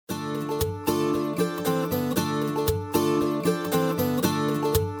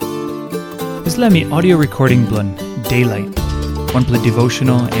Islami audio recording blun Daylight. Wanpela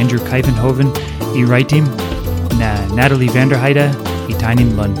devotional Andrew Kuyvenhoven, Ritim, na Natalie Vanderheide,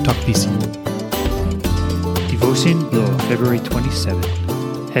 Tainim blun Tokpisin. Devotion lo February 27.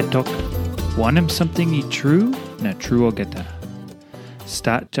 Head talk, Wanem something true na Tru Olgeta.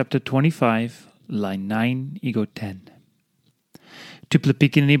 Start chapter 25, line 9, ego 10. Tupela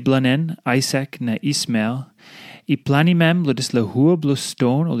pikinini blanen, Aisak na Ismael, planim lo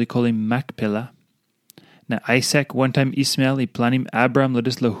ston kolim Makpela. Na Aisak wantaim Ismael planim Abraham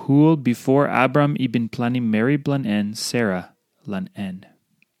lo before Abraham ibn planim meri blanen Sara lan.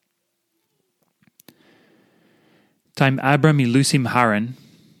 Taim Abraham lusim Haran,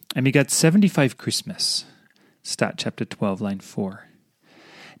 and we got 75 krismas. Start chapter 12, line 4.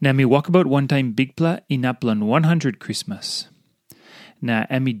 Na mi wokabaut wantaim Bikpela inap 100 krismas. Na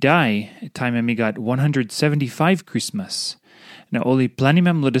emi die, time emi got 175 krismas. Na oli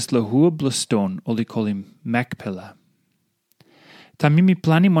planim lo ston kolim Makpela. Tamimi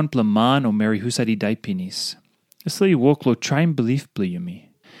planim wanpela man o meri husat pinis. Isli wok lo traim Bilip yumi.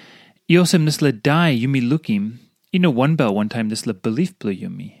 Iosem nisla die yumi lukim, ino one bell one time nisla Bilip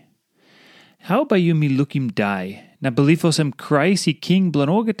yumi. How by yumi lukim die, na belifosem Christ king Tru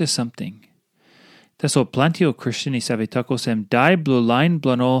Olgeta something. Taso plantio Christian isave takosem die line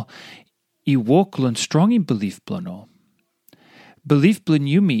blano I wok lon strong in belief blano. Belief blon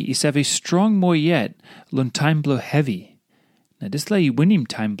yumi isave strong more yet lon time blo heavy. Na disla I winim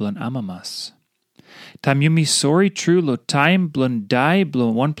time blon amamas. Tam yumi sorry true lo time blon die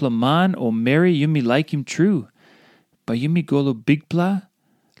blon wanpela man o meri yumi like him true. Ba yumi go lo Bikpela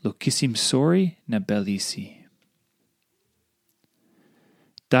lo kissim sorry na belisi.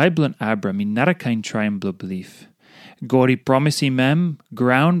 Die blon Abraham in narakain traim blo belief. Gori promise mem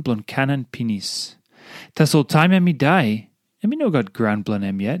ground blon kanan pinis. Tasol time emi die, emi no got ground blon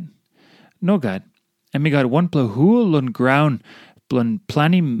em yet. No got. Emi got wanpela lon ground blon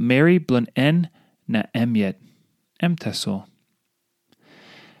planim meri blon en na em yet. Em tasol.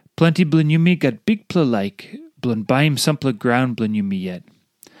 Plenty blon yumi got Bikpela like blon baim sample ground blon yumi yet.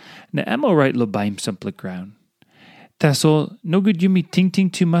 Na em alright lo baim sample ground. Tasol, no good yumi ting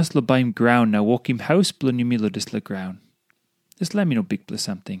too mas lo baim ground na walk him house blon yumi lo dis la ground. This let me no Bikpela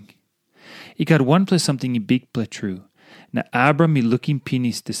something. I got one plus something I Bikpela true. Na Abra mi looking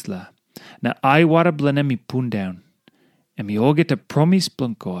pinis disla. Na I wara blana mi pun down. And mi all get a promise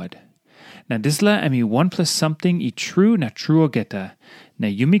blon God. Na disla and mi one plus something I true na Tru Olgeta. Na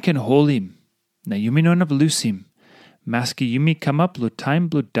yumi can hold him. Na yumi non of lusim. Maski yumi come up lo time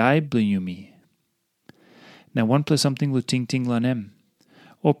blo die blo yumi. Now one plus something lo ting lanem.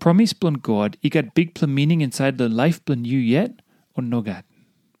 Or promise blon God, I got Bikpela meaning inside the life blon you yet, or no got.